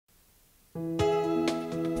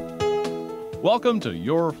Welcome to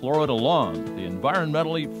Your Florida Lawn, the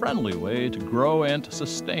environmentally friendly way to grow and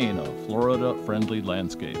sustain a Florida-friendly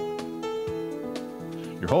landscape.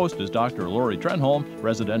 Your host is Dr. Lori Trenholm,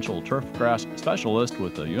 residential turfgrass specialist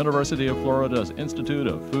with the University of Florida's Institute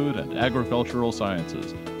of Food and Agricultural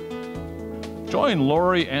Sciences. Join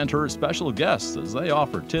Lori and her special guests as they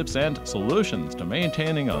offer tips and solutions to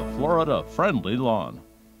maintaining a Florida-friendly lawn.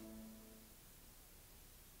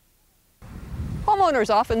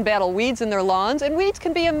 Homeowners often battle weeds in their lawns, and weeds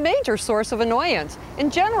can be a major source of annoyance.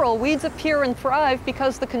 In general, weeds appear and thrive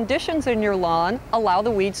because the conditions in your lawn allow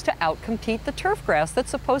the weeds to outcompete the turf grass that's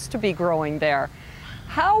supposed to be growing there.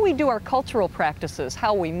 How we do our cultural practices,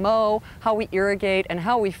 how we mow, how we irrigate, and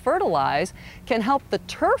how we fertilize can help the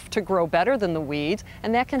turf to grow better than the weeds,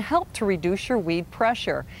 and that can help to reduce your weed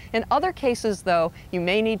pressure. In other cases, though, you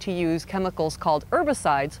may need to use chemicals called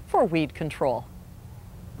herbicides for weed control.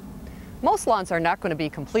 Most lawns are not going to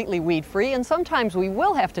be completely weed-free, and sometimes we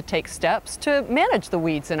will have to take steps to manage the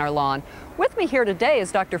weeds in our lawn. With me here today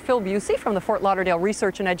is Dr. Phil Busey from the Fort Lauderdale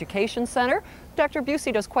Research and Education Center. Dr.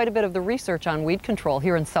 Busey does quite a bit of the research on weed control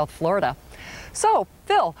here in South Florida. So,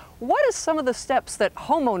 Phil, what are some of the steps that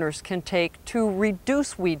homeowners can take to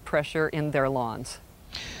reduce weed pressure in their lawns?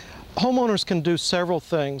 Homeowners can do several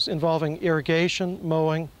things involving irrigation,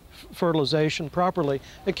 mowing, fertilization properly.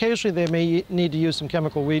 Occasionally they may need to use some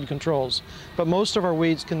chemical weed controls, but most of our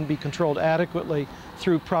weeds can be controlled adequately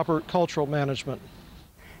through proper cultural management.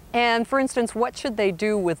 And for instance, what should they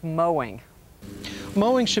do with mowing?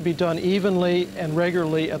 Mowing should be done evenly and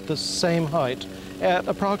regularly at the same height, at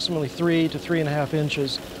approximately 3 to 3.5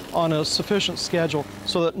 inches on a sufficient schedule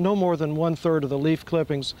so that no more than 1/3 of the leaf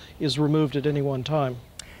clippings is removed at any one time.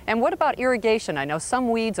 And what about irrigation? I know some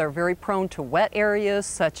weeds are very prone to wet areas,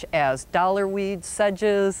 such as dollar weeds,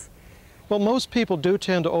 sedges. Well, most people do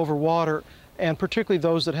tend to overwater, and particularly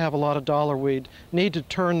those that have a lot of dollar weed need to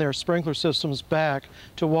turn their sprinkler systems back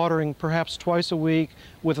to watering perhaps twice a week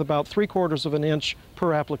with about 3/4 of an inch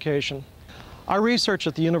per application. Our research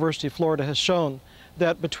at the University of Florida has shown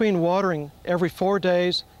that between watering every 4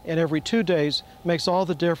 days and every 2 days makes all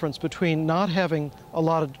the difference between not having a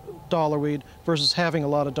lot of dollar weed versus having a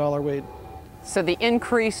lot of dollar weed. So the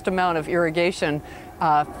increased amount of irrigation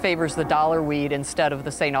favors the dollar weed instead of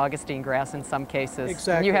the St. Augustine grass in some cases.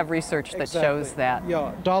 Exactly. And you have research that shows that.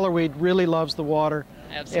 Yeah, dollar weed really loves the water.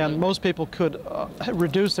 Absolutely. And most people could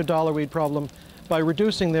reduce their dollar weed problem by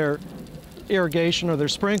reducing their irrigation or their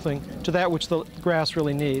sprinkling to that which the grass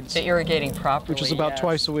really needs. The irrigating properly, which is about yes.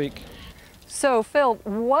 twice a week. So Phil,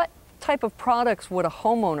 what type of products would a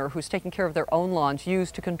homeowner who's taking care of their own lawns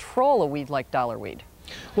use to control a weed like dollar weed?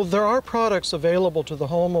 Well, there are products available to the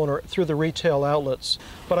homeowner through the retail outlets,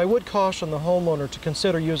 but I would caution the homeowner to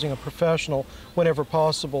consider using a professional whenever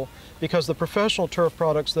possible, because the professional turf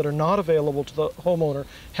products that are not available to the homeowner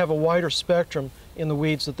have a wider spectrum in the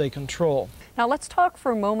weeds that they control. Now let's talk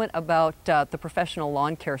for a moment about the professional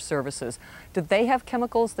lawn care services. Do they have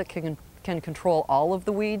chemicals that can control all of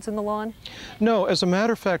the weeds in the lawn? No, as a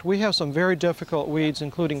matter of fact, we have some very difficult weeds,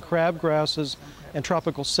 including crabgrasses and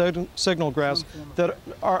tropical signal grass, that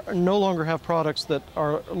no longer have products that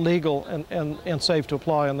are legal and safe to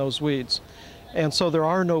apply on those weeds. And so there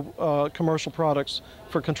are no commercial products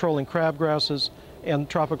for controlling crabgrasses and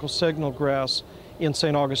tropical signal grass in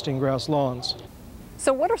St. Augustine grass lawns.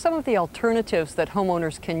 So what are some of the alternatives that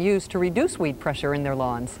homeowners can use to reduce weed pressure in their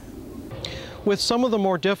lawns? With some of the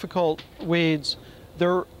more difficult weeds,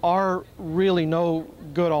 there are really no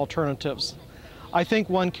good alternatives. I think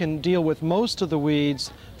one can deal with most of the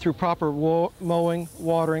weeds through proper mowing,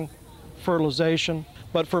 watering, fertilization.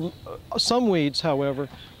 But for some weeds, however,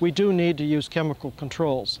 we do need to use chemical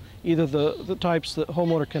controls, either the types that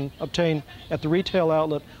homeowner can obtain at the retail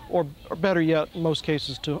outlet, or better yet, in most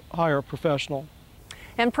cases, to hire a professional.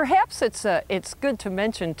 And perhaps it's good to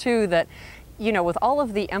mention, too, that you know, with all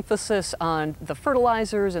of the emphasis on the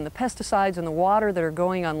fertilizers and the pesticides and the water that are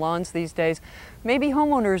going on lawns these days, maybe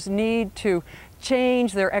homeowners need to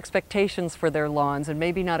change their expectations for their lawns and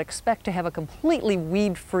maybe not expect to have a completely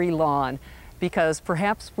weed-free lawn, because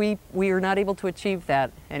perhaps we are not able to achieve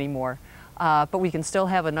that anymore. But we can still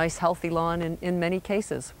have a nice, healthy lawn in many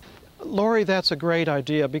cases. Lori, that's a great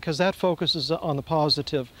idea, because that focuses on the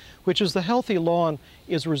positive, which is the healthy lawn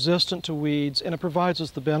is resistant to weeds and it provides us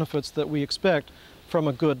the benefits that we expect from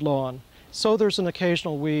a good lawn. So there's an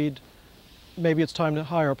occasional weed, maybe it's time to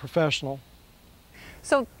hire a professional.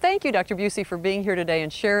 So thank you, Dr. Busey, for being here today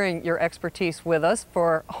and sharing your expertise with us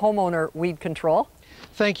for homeowner weed control.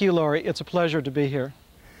 Thank you, Lori. It's a pleasure to be here.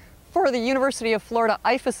 For the University of Florida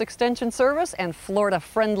IFAS Extension Service and Florida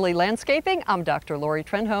Friendly Landscaping, I'm Dr. Lori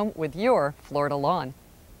Trenholm with your Florida Lawn.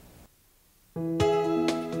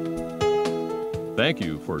 Thank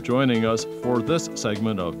you for joining us for this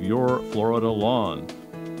segment of Your Florida Lawn.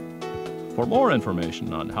 For more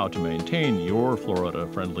information on how to maintain your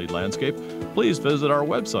Florida-friendly landscape, please visit our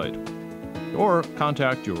website or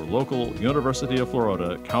contact your local University of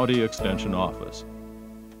Florida County Extension office.